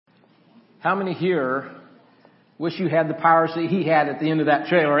How many here wish you had the powers that he had at the end of that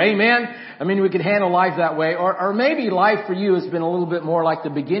trailer? Amen? I mean, we could handle life that way. Or maybe life for you has been a little bit more like the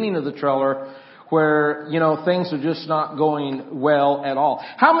beginning of the trailer where, things are just not going well at all.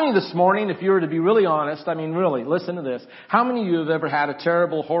 How many this morning, if you were to be really honest, really, listen to this. How many of you have ever had a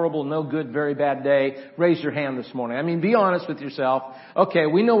terrible, horrible, no good, very bad day? Raise your hand this morning. Be honest with yourself. Okay,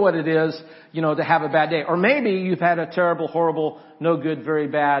 we know what it is, to have a bad day. Or maybe you've had a terrible, horrible, no good, very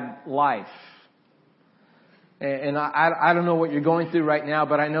bad life. And I don't know what you're going through right now,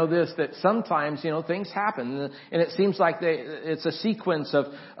 but I know this, that sometimes, things happen. And it seems like it's a sequence of,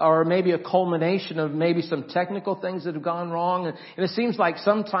 or maybe a culmination of maybe some technical things that have gone wrong. And it seems like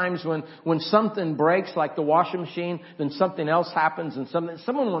sometimes when something breaks, like the washing machine, then something else happens and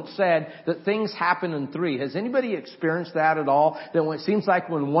someone once said that things happen in three. Has anybody experienced that at all? That when it seems like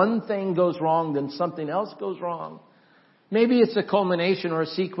when one thing goes wrong, then something else goes wrong. Maybe it's a culmination or a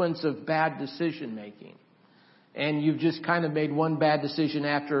sequence of bad decision making. And you've just kind of made one bad decision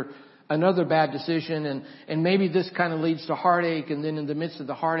after another bad decision. And maybe this kind of leads to heartache. And then in the midst of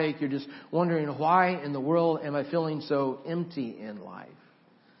the heartache, you're just wondering, why in the world am I feeling so empty in life?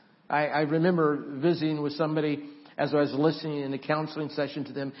 I remember visiting with somebody as I was listening in a counseling session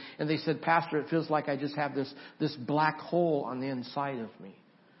to them. And they said, Pastor, it feels like I just have this black hole on the inside of me.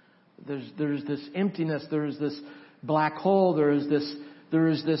 There's this emptiness. There's this black hole. There is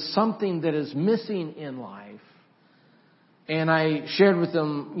this something that is missing in life. And I shared with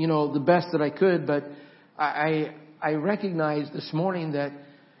them, the best that I could, but I recognize this morning that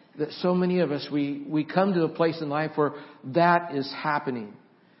so many of us, we come to a place in life where that is happening.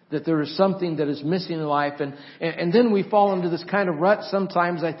 That there is something that is missing in life. And then we fall into this kind of rut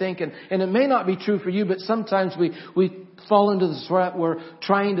sometimes, I think. And it may not be true for you, but sometimes we fall into this rut. We're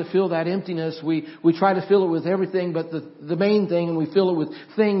trying to fill that emptiness. We try to fill it with everything but the main thing. And we fill it with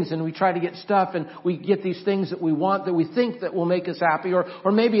things. And we try to get stuff. And we get these things that we want that we think that will make us happy.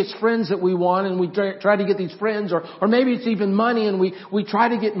 Or maybe it's friends that we want. And we try to get these friends. Or maybe it's even money. And we try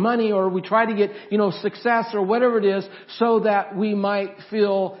to get money. Or we try to get, success or whatever it is so that we might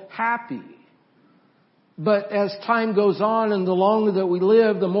feel happy. But as time goes on and the longer that we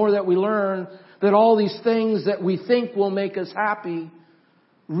live, the more that we learn that all these things that we think will make us happy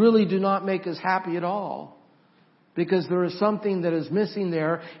really do not make us happy at all. Because there is something that is missing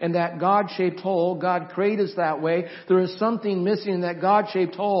there, and that God-shaped hole, God created us that way. There is something missing in that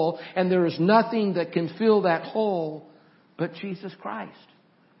God-shaped hole, and there is nothing that can fill that hole but Jesus Christ.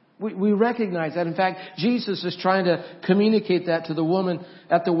 We recognize that. In fact, Jesus is trying to communicate that to the woman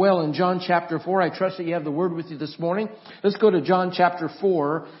at the well in John chapter 4. I trust that you have the word with you this morning. Let's go to John chapter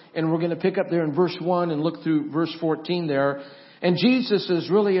 4, and we're going to pick up there in verse 1 and look through verse 14 there. And Jesus is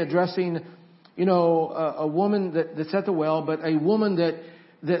really addressing, a woman that's at the well, but a woman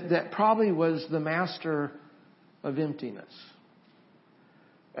that probably was the master of emptiness.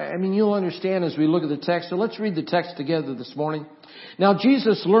 You'll understand as we look at the text. So let's read the text together this morning. Now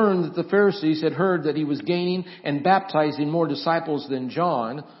Jesus learned that the Pharisees had heard that he was gaining and baptizing more disciples than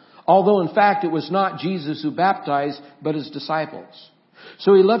John, although in fact it was not Jesus who baptized, but his disciples.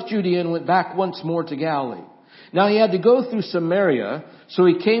 So he left Judea and went back once more to Galilee. Now he had to go through Samaria, so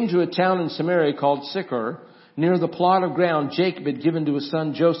he came to a town in Samaria called Sychar, near the plot of ground Jacob had given to his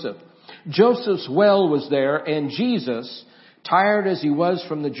son Joseph. Joseph's well was there, and Jesus, tired as he was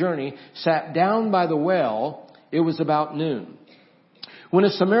from the journey, sat down by the well. It was about noon. When a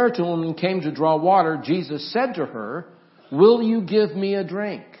Samaritan woman came to draw water, Jesus said to her, "Will you give me a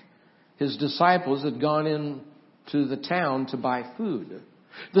drink?" His disciples had gone into the town to buy food.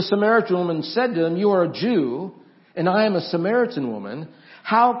 The Samaritan woman said to him, "You are a Jew, and I am a Samaritan woman.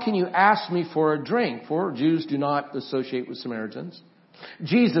 How can you ask me for a drink?" For Jews do not associate with Samaritans.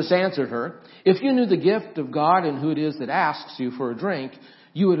 Jesus answered her, "If you knew the gift of God and who it is that asks you for a drink,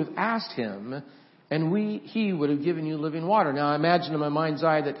 you would have asked him, and he would have given you living water." Now I imagine in my mind's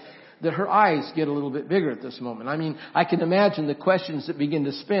eye that her eyes get a little bit bigger at this moment. I can imagine the questions that begin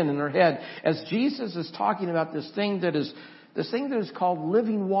to spin in her head as Jesus is talking about this thing that is called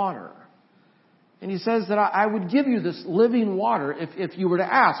living water. And he says that I would give you this living water if you were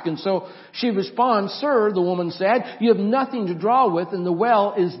to ask. And so she responds, "Sir," the woman said, "you have nothing to draw with and the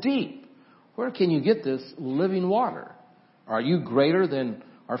well is deep. Where can you get this living water? Are you greater than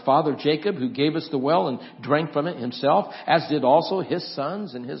our father Jacob, who gave us the well and drank from it himself, as did also his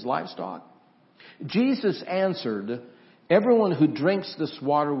sons and his livestock?" Jesus answered, "Everyone who drinks this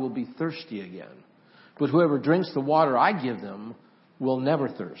water will be thirsty again. But whoever drinks the water I give them will never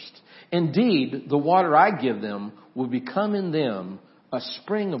thirst. Indeed, the water I give them will become in them a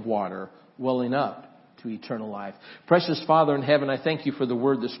spring of water welling up to eternal life." Precious Father in heaven, I thank you for the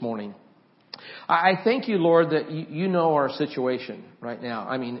word this morning. I thank you, Lord, that you know our situation right now.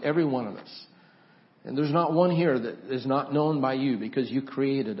 I mean, every one of us. And there's not one here that is not known by you because you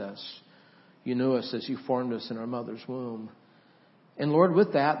created us. You knew us as you formed us in our mother's womb. And Lord,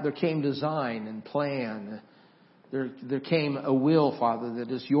 with that, there came design and plan. There came a will, Father,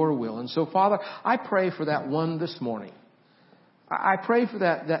 that is your will. And so, Father, I pray for that one this morning. I pray for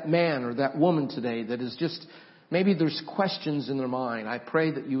that man or that woman today that is just, maybe there's questions in their mind. I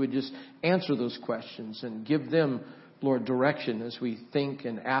pray that you would just answer those questions and give them, Lord, direction as we think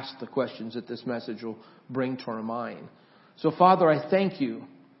and ask the questions that this message will bring to our mind. So, Father, I thank you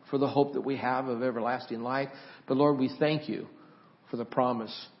for the hope that we have of everlasting life. But, Lord, we thank you for the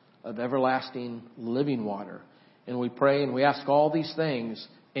promise of everlasting living water. And we pray and we ask all these things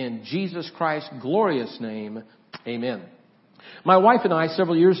in Jesus Christ's glorious name. Amen. My wife and I,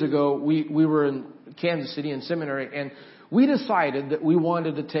 several years ago, we were in Kansas City in seminary, and we decided that we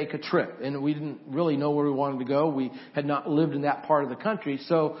wanted to take a trip. And we didn't really know where we wanted to go. We had not lived in that part of the country.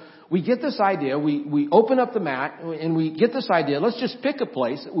 So we get this idea. We open up the map and we get this idea. Let's just pick a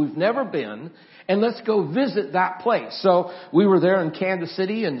place that we've never been and let's go visit that place. So we were there in Kansas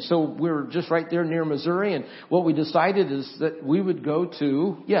City, and so we were just right there near Missouri. And what we decided is that we would go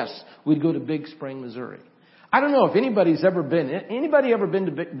to, we'd go to Big Spring, Missouri. I don't know if anybody's ever been. Anybody ever been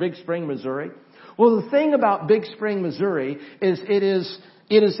to Big Spring, Missouri? Well, the thing about Big Spring, Missouri is it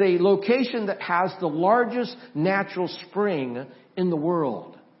is a location that has the largest natural spring in the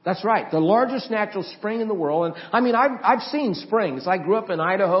world. That's right. The largest natural spring in the world. And I mean, I've seen springs. I grew up in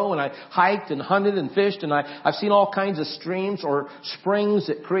Idaho and I hiked and hunted and fished, and I've seen all kinds of streams or springs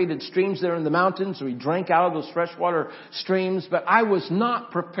that created streams there in the mountains. We drank out of those freshwater streams, but I was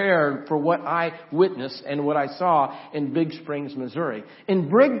not prepared for what I witnessed and what I saw in Big Springs, Missouri. In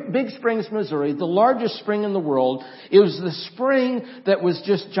Big Springs, Missouri, the largest spring in the world, it was the spring that was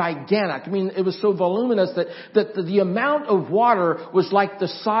just gigantic. I mean, it was so voluminous that the amount of water was like the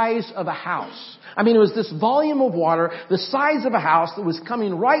size of a house. I mean, it was this volume of water, the size of a house that was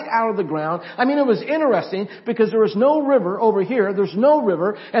coming right out of the ground. I mean, it was interesting because there was no river over here. There's no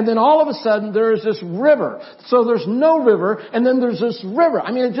river. And then all of a sudden there is this river. So there's no river. And then there's this river.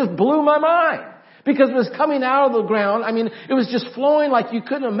 I mean, it just blew my mind. Because it was coming out of the ground. I mean, it was just flowing like you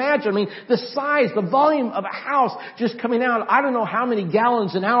couldn't imagine. I mean, the size, the volume of a house just coming out. I don't know how many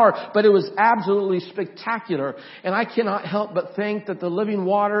gallons an hour, but it was absolutely spectacular. And I cannot help but think that the living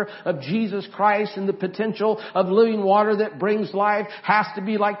water of Jesus Christ and the potential of living water that brings life has to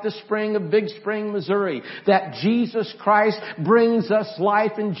be like the spring of Big Spring, Missouri. That Jesus Christ brings us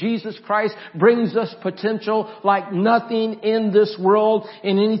life, and Jesus Christ brings us potential like nothing in this world,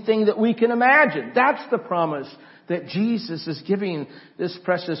 in anything that we can imagine. That's the promise that Jesus is giving this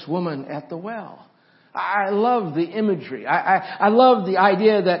precious woman at the well. I love the imagery. I love the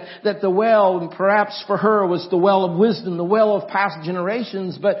idea that the well, perhaps for her, was the well of wisdom, the well of past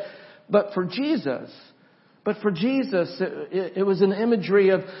generations, but for Jesus, it was an imagery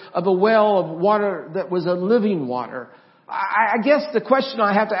of a well of water that was a living water. I guess the question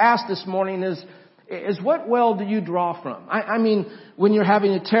I have to ask this morning is what well do you draw from? I mean, when you're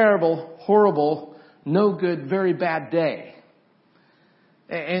having a terrible, horrible, no good, very bad day.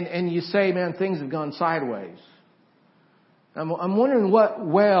 And you say, man, things have gone sideways. I'm wondering what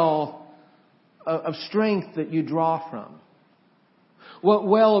well of strength that you draw from. What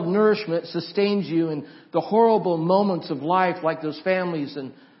well of nourishment sustains you in the horrible moments of life, like those families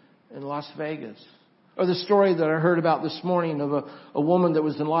in Las Vegas. Or the story that I heard about this morning of a woman that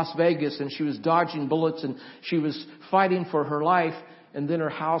was in Las Vegas, and she was dodging bullets and she was fighting for her life, and then her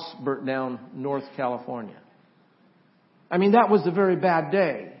house burnt down North California. I mean, that was a very bad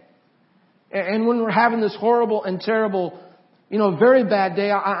day. And when we're having this horrible and terrible, very bad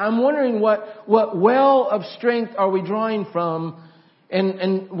day, I'm wondering what well of strength are we drawing from,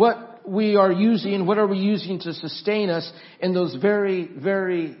 and what we are using, what are we using to sustain us in those very,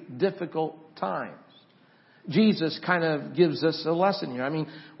 very difficult times. Jesus kind of gives us a lesson here. I mean,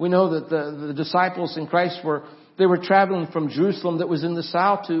 we know that the disciples in Christ were traveling from Jerusalem that was in the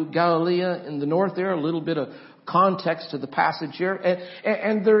south to Galilee in the north there. A little bit of context to the passage here.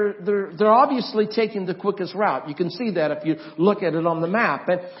 And they're obviously taking the quickest route. You can see that if you look at it on the map.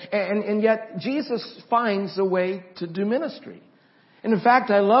 And yet Jesus finds a way to do ministry. And in fact,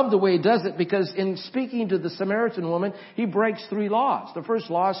 I love the way he does it, because in speaking to the Samaritan woman, he breaks 3 laws. The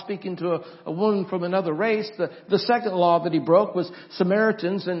first law is speaking to a woman from another race. The second law that he broke was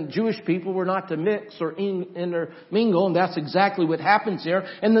Samaritans and Jewish people were not to mix or intermingle, and that's exactly what happens here.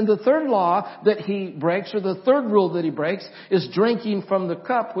 And then the third law that he breaks, or the third rule that he breaks, is drinking from the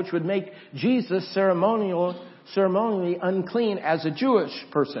cup, which would make Jesus ceremonial ceremonially unclean as a Jewish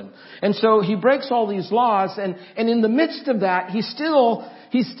person. And so he breaks all these laws, and in the midst of that, he's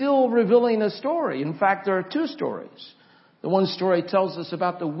still revealing a story. In fact, there are two stories. The one story tells us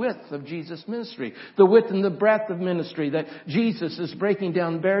about the width of Jesus' ministry, the width and the breadth of ministry, that Jesus is breaking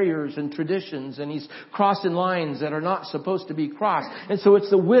down barriers and traditions, and he's crossing lines that are not supposed to be crossed. And so it's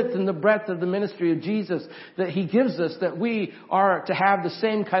the width and the breadth of the ministry of Jesus that he gives us, that we are to have the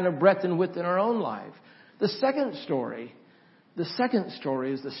same kind of breadth and width in our own life. The second story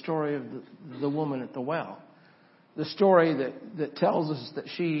is the story of the woman at the well. The story that tells us that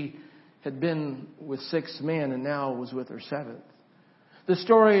she had been with 6 men and now was with her 7th. The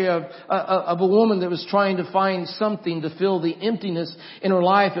story of a woman that was trying to find something to fill the emptiness in her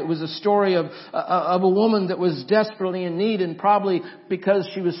life. It was a story of a woman that was desperately in need, and probably because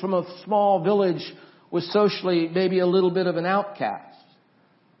she was from a small village was socially maybe a little bit of an outcast.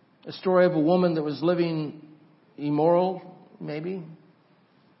 A story of a woman that was living immoral, maybe.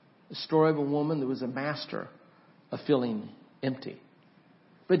 A story of a woman that was a master of feeling empty.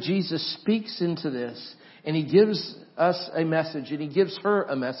 But Jesus speaks into this, and he gives us a message, and he gives her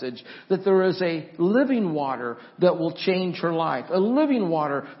a message, that there is a living water that will change her life. A living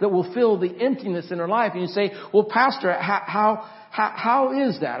water that will fill the emptiness in her life. And you say, well, Pastor, how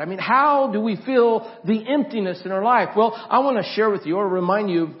is that? I mean, how do we fill the emptiness in our life? Well, I want to share with you or remind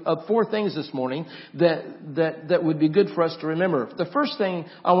you of 4 things this morning that would be good for us to remember. The first thing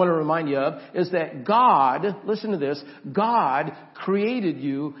I want to remind you of is that God, listen to this, God created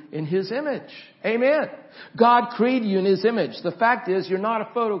you in His image. Amen. God created you in His image. The fact is, you're not a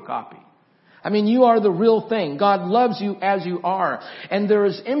photocopy. I mean, you are the real thing. God loves you as you are. And there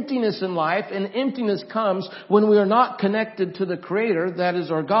is emptiness in life, and emptiness comes when we are not connected to the Creator, that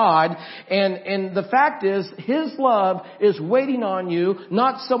is our God. And the fact is, His love is waiting on you,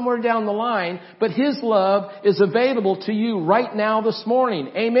 not somewhere down the line, but His love is available to you right now this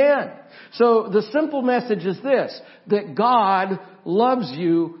morning. Amen. So the simple message is this, that God loves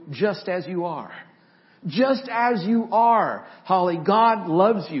you just as you are. Just as you are, Holly, God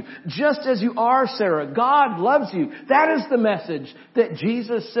loves you. Just as you are, Sarah, God loves you. That is the message that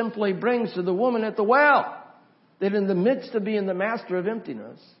Jesus simply brings to the woman at the well. That in the midst of being the master of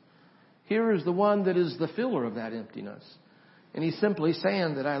emptiness, here is the one that is the filler of that emptiness. And He's simply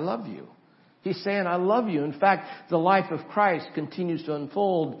saying that I love you. He's saying I love you. In fact, the life of Christ continues to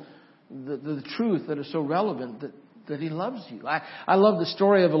unfold the truth that is so relevant that He loves you. I love the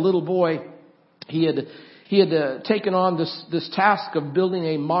story of a little boy. He had taken on this task of building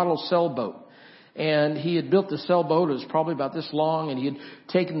a model sailboat. And he had built the sailboat. It was probably about this long, and he had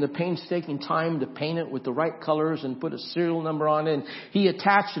taken the painstaking time to paint it with the right colors and put a serial number on it. And he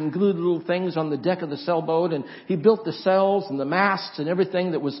attached and glued little things on the deck of the sailboat, and he built the sails and the masts and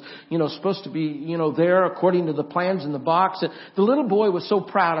everything that was, supposed to be, there according to the plans in the box. And the little boy was so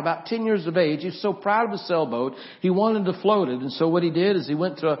proud, about 10 years of age. He was so proud of the sailboat, he wanted to float it. And so what he did is he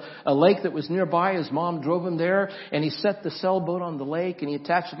went to a lake that was nearby. His mom drove him there, and he set the sailboat on the lake, and he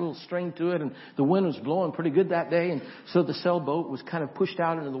attached a little string to it, and the wind was blowing pretty good that day, and so the sailboat was kind of pushed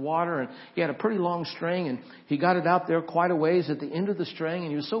out into the water, and he had a pretty long string, and he got it out there quite a ways at the end of the string, and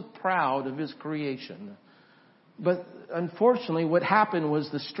he was so proud of his creation. But unfortunately, what happened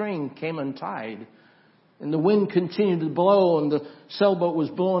was the string came untied, and the wind continued to blow, and the sailboat was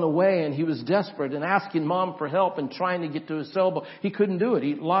blowing away, and he was desperate and asking Mom for help and trying to get to his sailboat. He couldn't do it.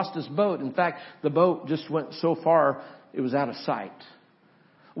 He lost his boat. In fact, the boat just went so far, it was out of sight.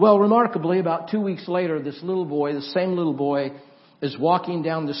 Well, remarkably, about 2 weeks later, this little boy, the same little boy, is walking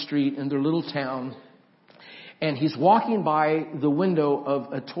down the street in their little town, and he's walking by the window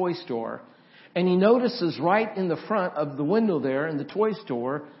of a toy store, and he notices right in the front of the window there in the toy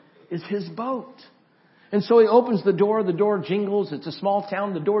store is his boat. And so he opens the door jingles. It's a small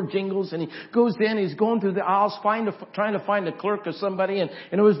town, the door jingles, and he goes in, he's going through the aisles trying to find a clerk or somebody, and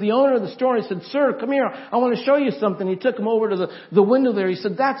it was the owner of the store. He said, "Sir, come here, I want to show you something." He took him over to the window there. He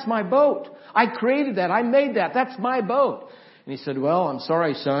said, "That's my boat. I created that. I made that. That's my boat." And he said, "Well, I'm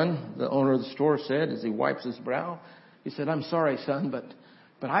sorry, son," the owner of the store said as he wipes his brow. He said, "I'm sorry, son,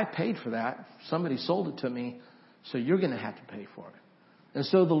 but I paid for that. Somebody sold it to me, so you're going to have to pay for it." And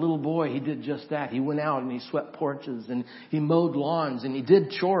so the little boy, he did just that. He went out and he swept porches and he mowed lawns and he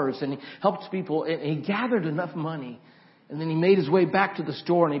did chores and he helped people and he gathered enough money. And then he made his way back to the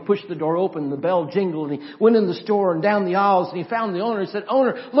store and he pushed the door open and the bell jingled and he went in the store and down the aisles and he found the owner. He said,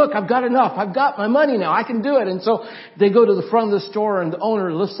 "Owner, look, I've got enough. I've got my money now. I can do it." And so they go to the front of the store and the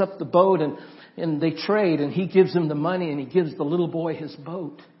owner lifts up the boat and they trade, and he gives him the money and he gives the little boy his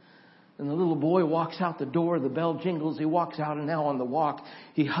boat. And the little boy walks out the door, the bell jingles, he walks out, and now on the walk,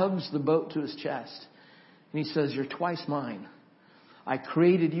 he hugs the boat to his chest. And he says, you're twice mine. I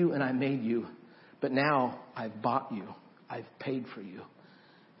created you and I made you. But now I've bought you. I've paid for you.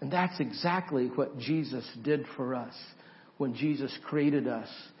 And that's exactly what Jesus did for us when Jesus created us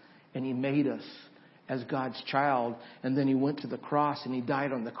and He made us as God's child. And then He went to the cross and He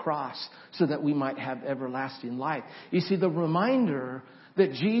died on the cross so that we might have everlasting life. You see, the reminder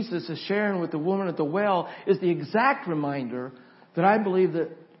that Jesus is sharing with the woman at the well is the exact reminder that I believe that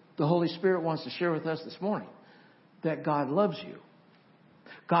the Holy Spirit wants to share with us this morning. That God loves you.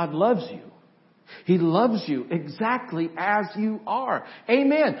 God loves you. He loves you exactly as you are.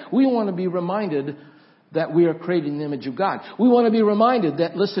 Amen. We want to be reminded that we are created in the image of God. We want to be reminded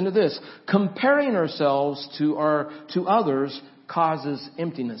that, listen to this, comparing ourselves to others causes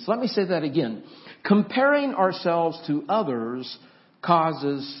emptiness. Let me say that again. Comparing ourselves to others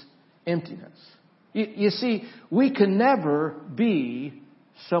causes emptiness. You see, we can never be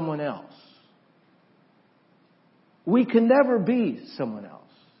someone else. We can never be someone else.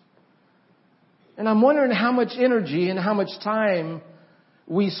 And I'm wondering how much energy and how much time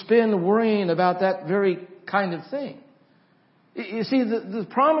we spend worrying about that very kind of thing. You see, the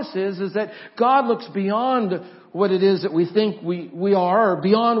promise is that God looks beyond what it is that we think we are, or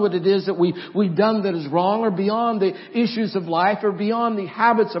beyond what it is that we've done that is wrong, or beyond the issues of life, or beyond the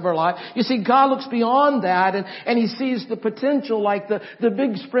habits of our life. You see, God looks beyond that, and He sees the potential like the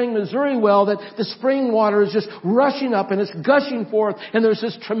Big Spring, Missouri well, that the spring water is just rushing up and it's gushing forth, and there's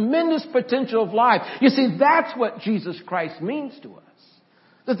this tremendous potential of life. You see, that's what Jesus Christ means to us.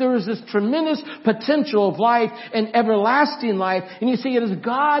 That there is this tremendous potential of life and everlasting life. And you see, it is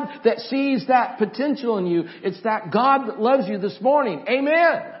God that sees that potential in you. It's that God that loves you this morning.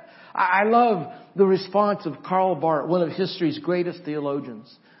 Amen. I love the response of Karl Barth, one of history's greatest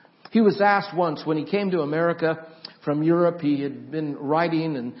theologians. He was asked once when he came to America from Europe, he had been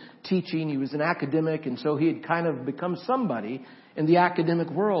writing and teaching. He was an academic, and so he had kind of become somebody in the academic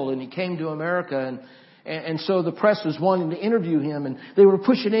world. And he came to America, and so the press was wanting to interview him, and they were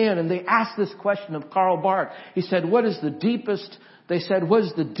pushing in, and they asked this question of Karl Barth. He said, what is the deepest,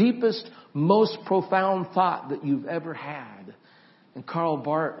 most profound thought that you've ever had? And Karl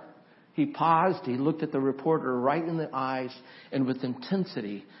Barth, he paused, he looked at the reporter right in the eyes, and with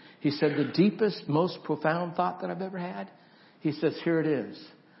intensity, he said, the deepest, most profound thought that I've ever had? He says, here it is.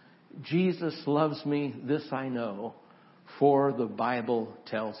 Jesus loves me, this I know, for the Bible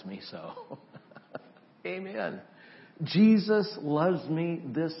tells me so. Amen. Jesus loves me,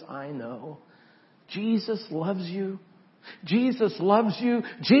 this I know. Jesus loves you. Jesus loves you.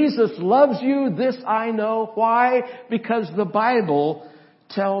 Jesus loves you, this I know. Why? Because the Bible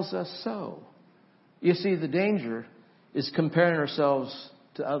tells us so. You see, the danger is comparing ourselves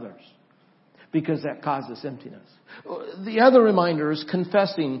to others, because that causes emptiness. The other reminder is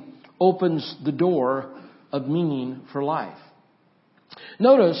confessing opens the door of meaning for life.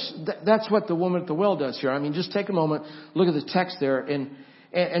 Notice that's what the woman at the well does here. I mean, just take a moment, look at the text there,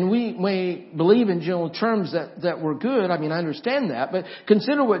 and we may believe in general terms that we're good. I mean, I understand that, but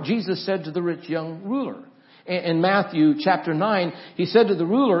consider what Jesus said to the rich young ruler. In Matthew chapter 9, He said to the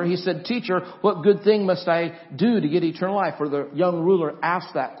ruler, He said, teacher, what good thing must I do to get eternal life? For the young ruler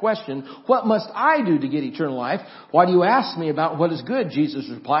asked that question, what must I do to get eternal life? Why do you ask me about what is good? Jesus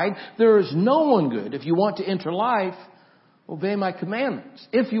replied, there is no one good. If you want to enter life, obey my commandments.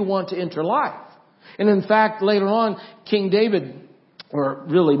 If you want to enter life. And in fact, later on, King David, or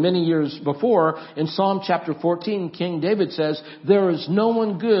really many years before, in Psalm chapter 14, King David says, there is no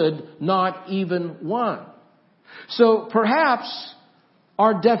one good, not even one. So perhaps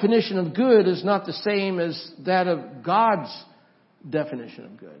our definition of good is not the same as that of God's definition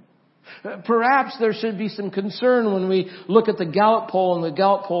of good. Perhaps there should be some concern when we look at the Gallup poll, and the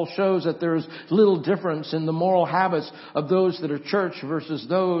Gallup poll shows that there's little difference in the moral habits of those that are church versus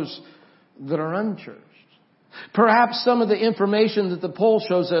those that are unchurched. Perhaps some of the information that the poll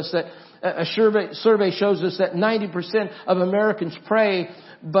shows us, that a survey shows us that 90% of Americans pray,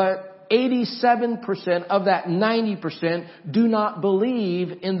 but 87% of that 90% do not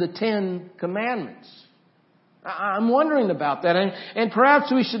believe in the 10 Commandments. I'm wondering about that. And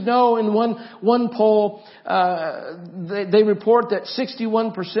perhaps we should know in one poll, they report that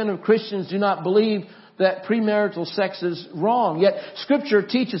 61% of Christians do not believe that premarital sex is wrong. Yet Scripture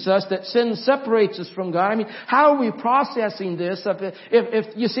teaches us that sin separates us from God. I mean, how are we processing this?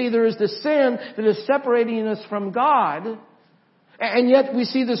 If you see there is this sin that is separating us from God, and yet we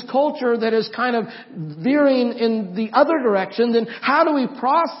see this culture that is kind of veering in the other direction, then how do we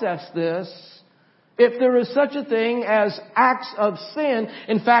process this If there is such a thing as acts of sin,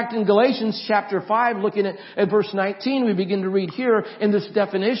 in fact, in Galatians chapter 5, looking at verse 19, we begin to read here in this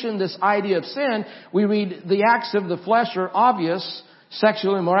definition, this idea of sin, we read the acts of the flesh are obvious: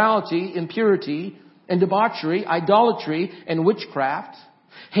 sexual immorality, impurity, and debauchery, idolatry, and witchcraft,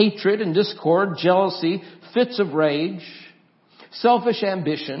 hatred and discord, jealousy, fits of rage, selfish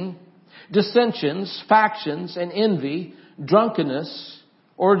ambition, dissensions, factions, and envy, drunkenness,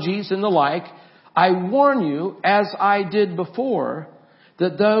 orgies, and the like. I warn you, as I did before,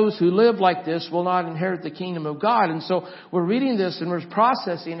 that those who live like this will not inherit the kingdom of God. And so we're reading this and we're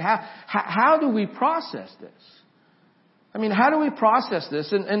processing. How do we process this? I mean, how do we process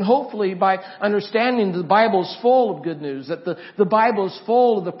this? And hopefully by understanding the Bible is full of good news, that the Bible is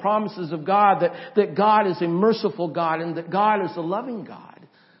full of the promises of God, that God is a merciful God and that God is a loving God.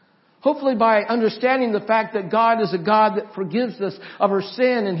 Hopefully by understanding the fact that God is a God that forgives us of our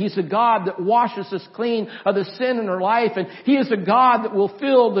sin, and He's a God that washes us clean of the sin in our life, and He is a God that will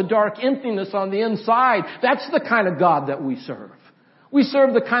fill the dark emptiness on the inside. That's the kind of God that we serve. We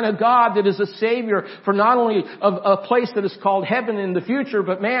serve the kind of God that is a Savior for not only a place that is called heaven in the future,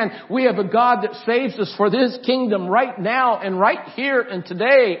 but man, we have a God that saves us for this kingdom right now and right here and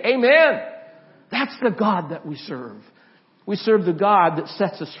today. Amen. That's the God that we serve. We serve the God that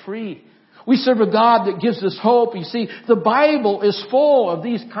sets us free. We serve a God that gives us hope. You see, the Bible is full of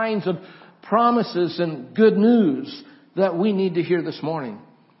these kinds of promises and good news that we need to hear this morning.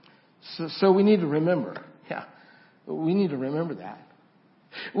 So we need to remember. Yeah, we need to remember that.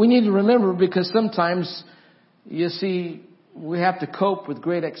 We need to remember because sometimes, you see, we have to cope with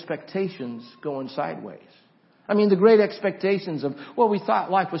great expectations going sideways. I mean, the great expectations of what we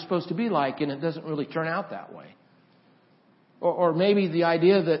thought life was supposed to be like, and it doesn't really turn out that way. Or maybe the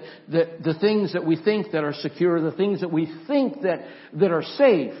idea that the things that we think that are secure, the things that we think that are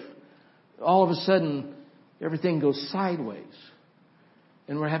safe, all of a sudden everything goes sideways.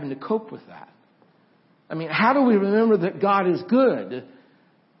 And we're having to cope with that. I mean, how do we remember that God is good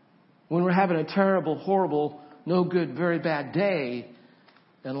when we're having a terrible, horrible, no good, very bad day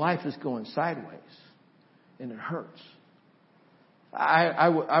and life is going sideways and it hurts? I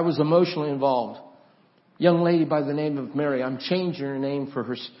was emotionally involved. Young lady by the name of Mary. I'm changing her name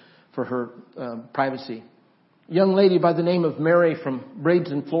for her privacy. Young lady by the name of Mary from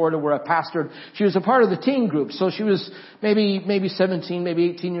Bradenton, Florida, where I pastored. She was a part of the teen group, so she was maybe 17, maybe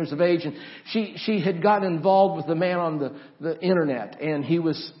 18 years of age, and she had gotten involved with a man on the internet, and he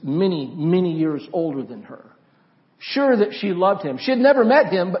was many years older than her. Sure that she loved him. She had never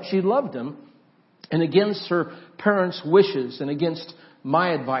met him, but she loved him. And against her parents' wishes and against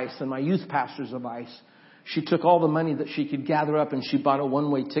my advice and my youth pastor's advice, she took all the money that she could gather up and she bought a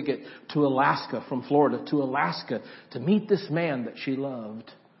one-way ticket to Alaska, from Florida to Alaska, to meet this man that she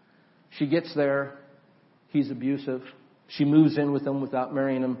loved. She gets there. He's abusive. She moves in with him without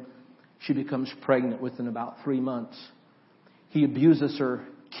marrying him. She becomes pregnant within about 3 months. He abuses her,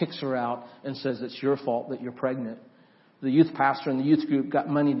 kicks her out, and says it's your fault that you're pregnant. The youth pastor and the youth group got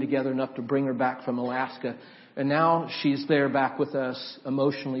money together enough to bring her back from Alaska. And now she's there back with us,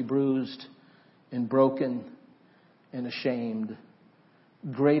 emotionally bruised and broken and ashamed.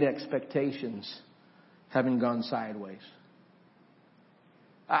 Great expectations having gone sideways.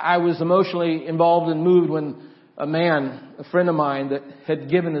 I was emotionally involved and moved when a man, a friend of mine that had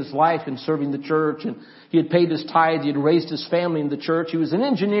given his life in serving the church, and he had paid his tithe, he had raised his family in the church. He was an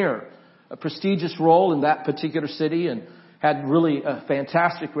engineer, a prestigious role in that particular city, and had really a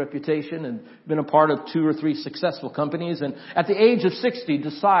fantastic reputation and been a part of 2 or 3 successful companies. And at the age of 60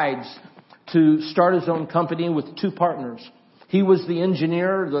 decides to start his own company with 2 partners. He was the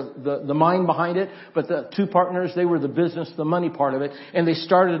engineer, the mind behind it, but the 2 partners, they were the business, the money part of it. And they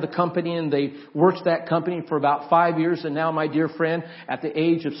started a company and they worked that company for about 5 years. And now my dear friend, at the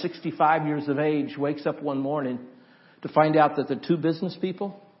age of 65 years of age, wakes up one morning to find out that the 2 business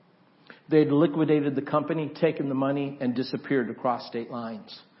people, they'd liquidated the company, taken the money, and disappeared across state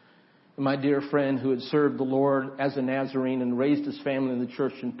lines. And my dear friend, who had served the Lord as a Nazarene and raised his family in the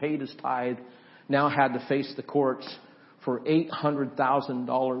church and paid his tithe, now had to face the courts for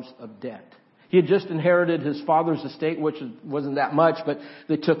 $800,000 of debt. He had just inherited his father's estate, which wasn't that much, but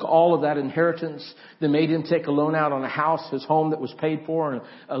they took all of that inheritance. They made him take a loan out on a house, his home that was paid for, and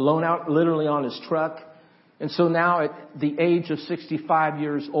a loan out literally on his truck. And so now at the age of 65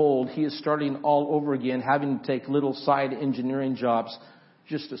 years old, he is starting all over again, having to take little side engineering jobs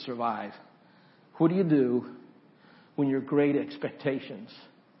just to survive. What do you do when your great expectations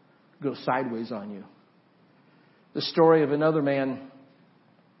go sideways on you? The story of another man,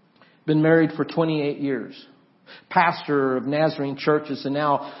 been married for 28 years. pastor of Nazarene churches and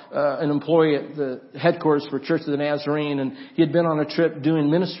now an employee at the headquarters for Church of the Nazarene. And he had been on a trip doing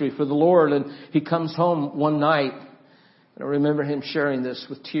ministry for the Lord. And he comes home one night. And I remember him sharing this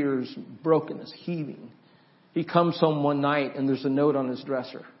with tears, brokenness, heaving. He comes home one night and there's a note on his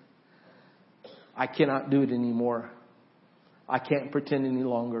dresser. I cannot do it anymore. I can't pretend any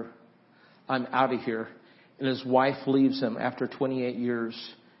longer. I'm out of here. And his wife leaves him after 28 years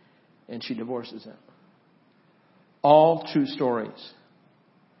and she divorces him. All true stories.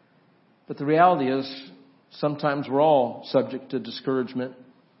 But the reality is sometimes we're all subject to discouragement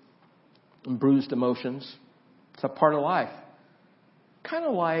and bruised emotions. It's a part of life. Kind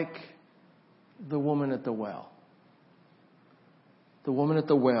of like the woman at the well. The woman at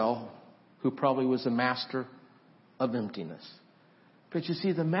the well who probably was a master of emptiness. But you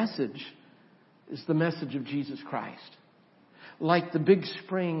see, the message is the message of Jesus Christ. Like the big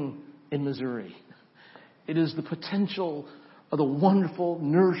spring in Missouri. It is the potential of the wonderful,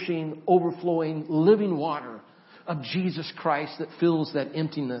 nourishing, overflowing, living water of Jesus Christ that fills that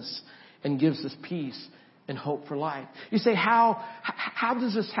emptiness and gives us peace and hope for life. You say, how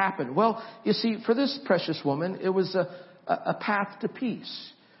does this happen? Well, you see, for this precious woman, it was a path to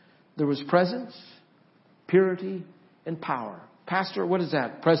peace. There was presence, purity, and power. Pastor, what is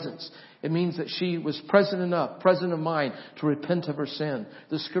that? Presence. It means that she was present enough, present of mind to repent of her sin.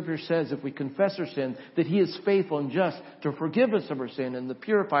 The scripture says if we confess our sin, that He is faithful and just to forgive us of our sin and to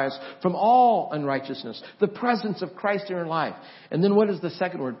purify us from all unrighteousness. The presence of Christ in our life. And then what is the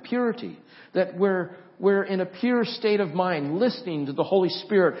second word? Purity. That we're in a pure state of mind, listening to the Holy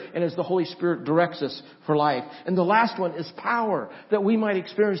Spirit and as the Holy Spirit directs us for life. And the last one is power. That we might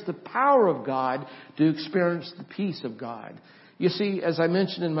experience the power of God to experience the peace of God. You see, as I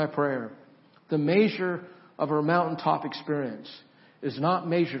mentioned in my prayer, the measure of our mountaintop experience is not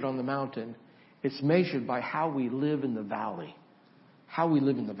measured on the mountain. It's measured by how we live in the valley. How we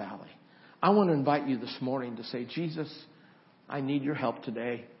live in the valley. I want to invite you this morning to say, Jesus, I need your help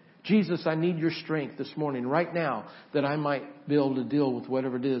today. Jesus, I need your strength this morning, right now, that I might be able to deal with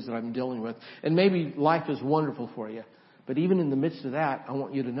whatever it is that I'm dealing with. And maybe life is wonderful for you. But even in the midst of that, I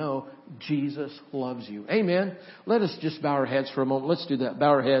want you to know Jesus loves you. Amen. Let us just bow our heads for a moment. Let's do that. Bow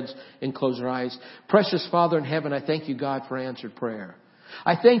our heads and close our eyes. Precious Father in heaven, I thank you, God, for answered prayer.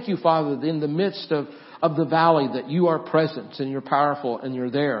 I thank you, Father, that in the midst of the valley that you are present and you're powerful and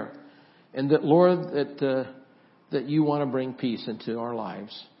you're there. And that, Lord, that you want to bring peace into our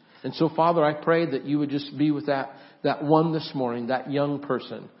lives. And so, Father, I pray that you would just be with that one this morning, that young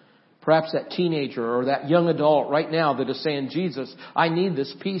person. Perhaps that teenager or that young adult right now that is saying, Jesus, I need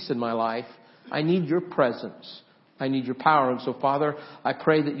this peace in my life. I need your presence. I need your power. And so, Father, I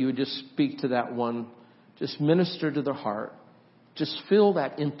pray that you would just speak to that one. Just minister to their heart. Just fill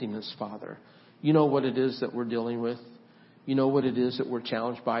that emptiness, Father. You know what it is that we're dealing with. You know what it is that we're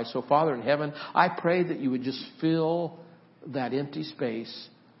challenged by. So, Father in heaven, I pray that you would just fill that empty space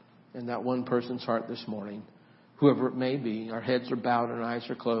in that one person's heart this morning. Whoever it may be, our heads are bowed and our eyes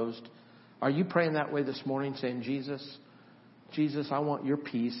are closed. Are you praying that way this morning, saying, Jesus, I want your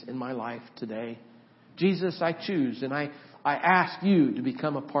peace in my life today. Jesus, I choose and I ask you to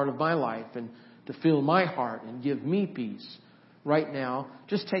become a part of my life and to fill my heart and give me peace right now.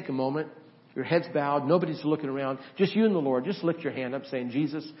 Just take a moment. Your head's bowed. Nobody's looking around. Just you and the Lord. Just lift your hand up saying,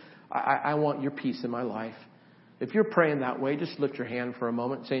 Jesus, I want your peace in my life. If you're praying that way, just lift your hand for a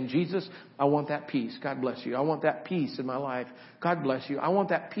moment saying, Jesus, I want that peace. God bless you. I want that peace in my life. God bless you. I want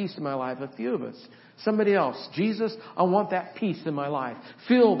that peace in my life. A few of us. Somebody else. Jesus, I want that peace in my life.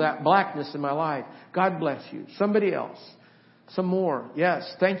 Fill that blackness in my life. God bless you. Somebody else. Some more. Yes.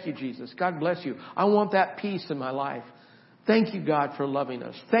 Thank you, Jesus. God bless you. I want that peace in my life. Thank you, God, for loving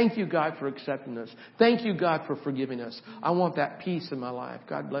us. Thank you, God, for accepting us. Thank you, God, for forgiving us. I want that peace in my life.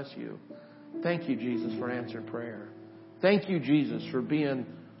 God bless you. Thank you, Jesus, for answering prayer. Thank you, Jesus, for being,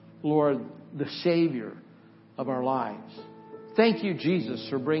 Lord, the Savior of our lives. Thank you, Jesus,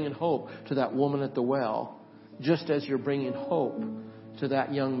 for bringing hope to that woman at the well, just as you're bringing hope to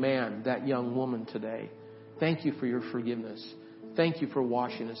that young man, that young woman today. Thank you for your forgiveness. Thank you for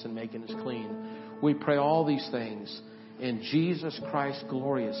washing us and making us clean. We pray all these things in Jesus Christ's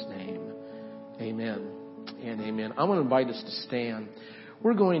glorious name. Amen and amen. I want to invite us to stand.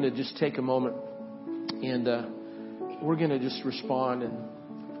 We're going to just take a moment and we're going to just respond and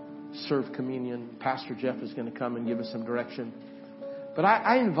serve communion. Pastor Jeff is going to come and give us some direction. But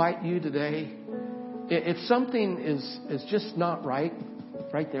I invite you today, if something is just not right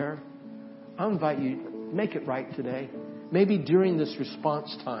there, I'll invite you, make it right today. Maybe during this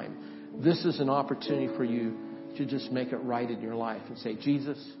response time, this is an opportunity for you to just make it right in your life and say,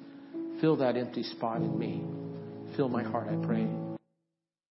 Jesus, fill that empty spot in me. Fill my heart, I pray.